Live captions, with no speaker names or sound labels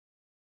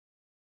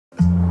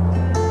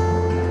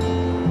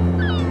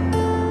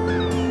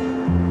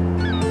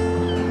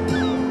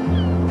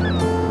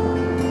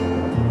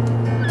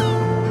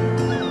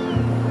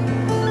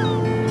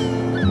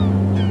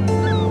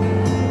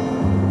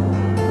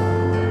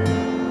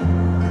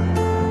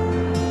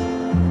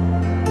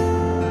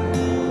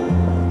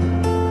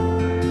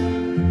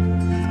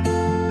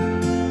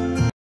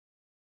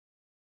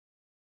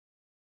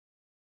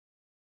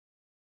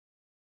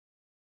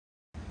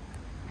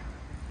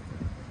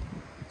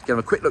Give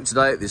a quick look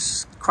today at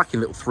this cracking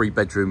little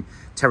 3-bedroom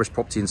terrace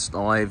property in St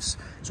Ives.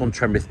 It's on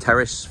Trenwith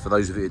Terrace, for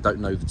those of you who don't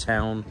know the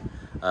town.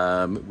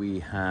 We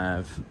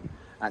have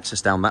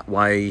access down that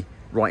way,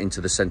 right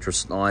into the centre of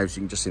St Ives.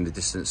 You can just see in the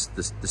distance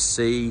the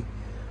sea.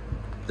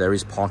 There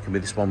is parking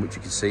with this one, which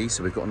you can see.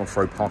 So we've got an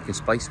off-road parking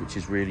space, which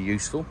is really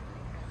useful.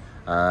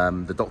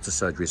 The doctor's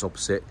surgery is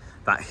opposite.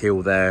 That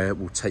hill there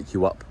will take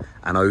you up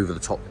and over the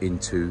top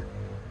into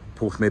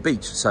Porthmere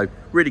Beach. So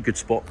really good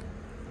spot,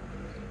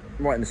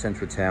 right in the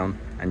centre of town,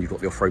 and you've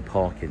got the off-road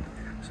parking.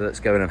 So let's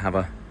go in and have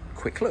a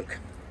quick look.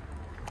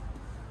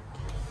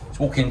 Let's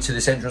walk into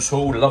this entrance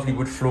hall, lovely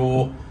wood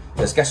floor.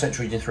 There's gas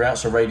central heating throughout,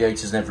 so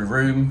radiators in every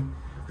room.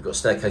 We've got a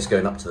staircase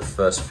going up to the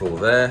first floor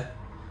there,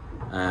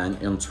 and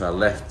onto our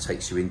left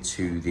takes you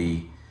into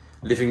the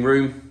living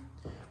room.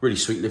 Really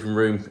sweet living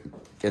room.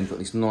 Again, got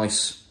this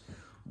nice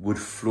wood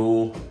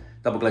floor,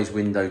 double glazed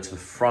window to the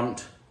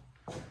front.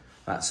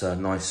 That's a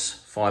nice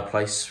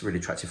fireplace, really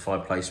attractive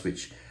fireplace,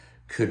 which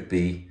could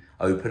be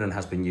open and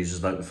has been used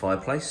as an open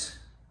fireplace.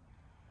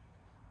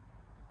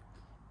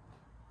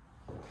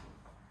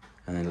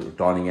 And then a little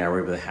dining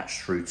area with a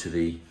hatch through to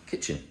the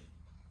kitchen.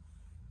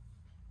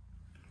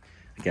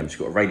 Again, we've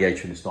got a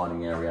radiator in this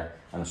dining area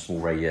and a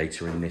small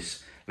radiator in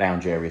this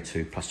lounge area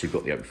too. Plus you've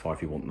got the open fire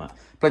if you want that.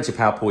 Plenty of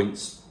power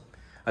points.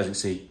 As you can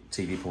see,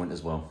 TV point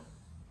as well.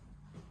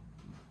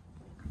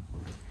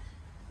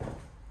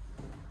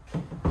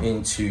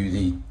 Into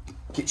the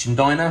kitchen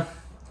diner.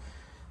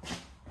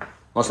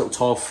 Nice little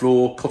tile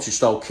floor, cottage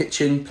style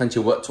kitchen, plenty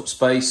of worktop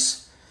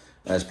space.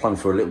 There's plumbing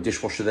for a little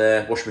dishwasher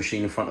there, washing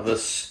machine in front of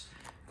us.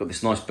 Got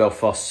this nice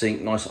Belfast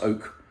sink, nice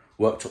oak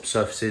worktop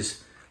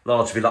surfaces.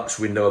 Large Velux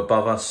window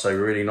above us, so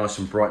really nice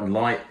and bright and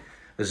light.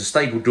 There's a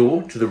stable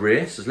door to the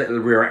rear, so there's a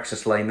little rear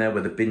access lane there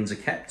where the bins are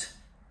kept.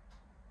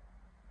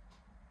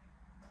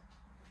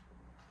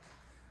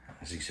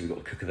 As you can see, we've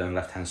got the cooker there on the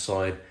left-hand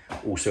side.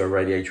 Also a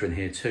radiator in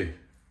here too.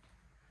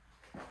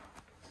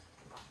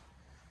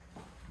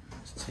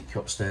 Let's take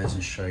you upstairs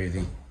and show you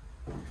the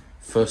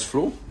first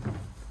floor.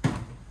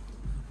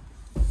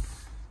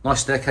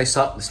 Nice staircase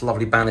up, this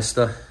lovely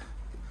banister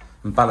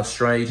and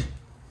balustrade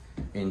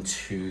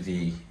into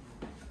the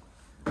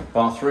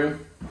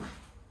bathroom.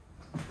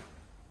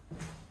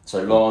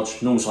 So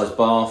large, normal sized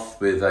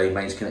bath with a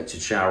mains connected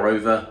shower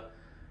over.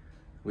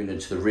 Window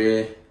to the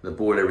rear. The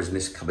boiler is in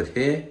this cupboard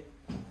here.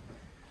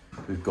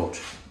 We've got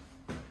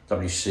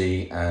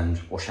WC and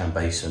wash hand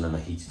basin and a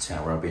heated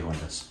towel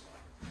behind us.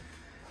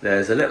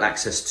 There's a little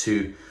access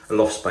to a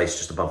loft space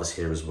just above us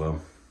here as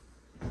well.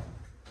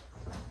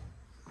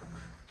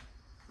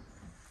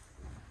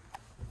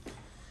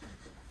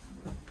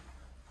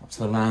 Up to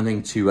the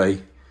landing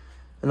to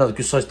another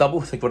good sized double.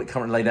 They've got it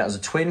currently laid out as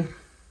a twin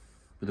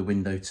with a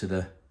window to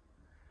the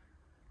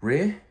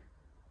rear.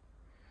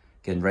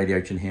 Again,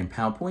 radiator in here and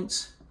power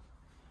points.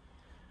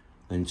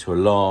 Then to a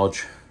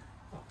large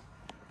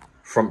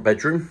front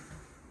bedroom.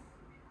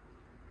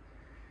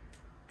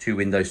 2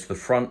 windows to the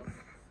front,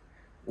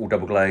 all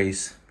double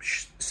glaze,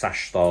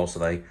 sash style, so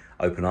they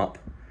open up,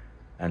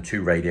 and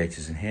 2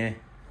 radiators in here.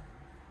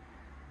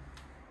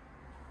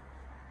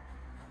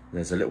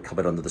 There's a little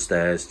cupboard under the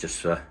stairs just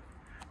for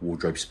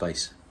wardrobe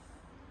space.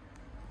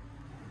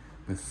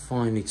 And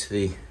finally to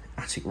the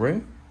attic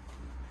room.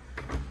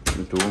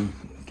 Open the door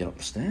and get up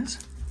the stairs.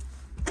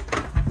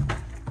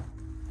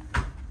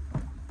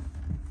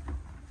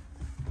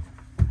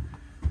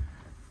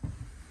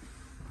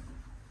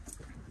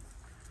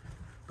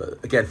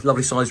 But again,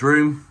 lovely sized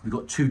room. We've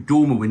got 2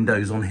 dormer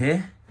windows on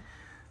here.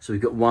 So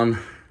we've got one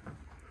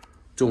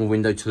dormer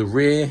window to the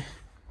rear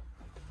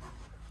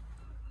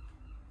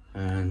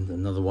and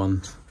another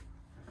one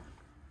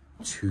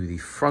to the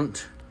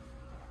front.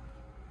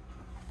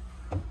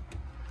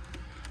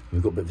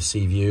 We've got a bit of a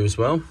sea view as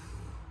well.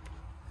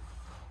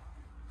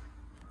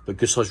 But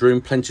good sized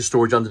room, plenty of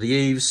storage under the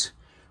eaves.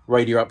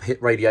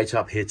 Radiator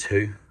up here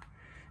too.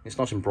 It's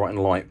nice and bright and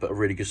light, but a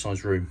really good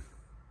sized room.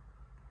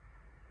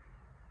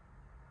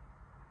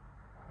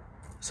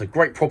 So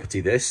great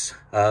property this.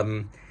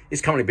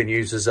 It's currently been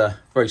used as a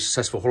very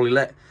successful holiday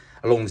let.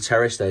 Along the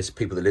terrace, there's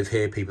people that live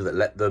here, people that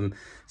let them.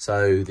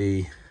 So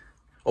the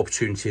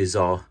opportunities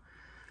are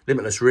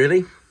limitless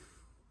really.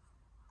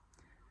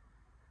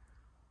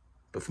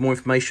 But for more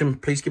information,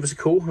 please give us a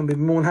call and we'll be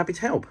more than happy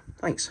to help.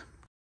 Thanks.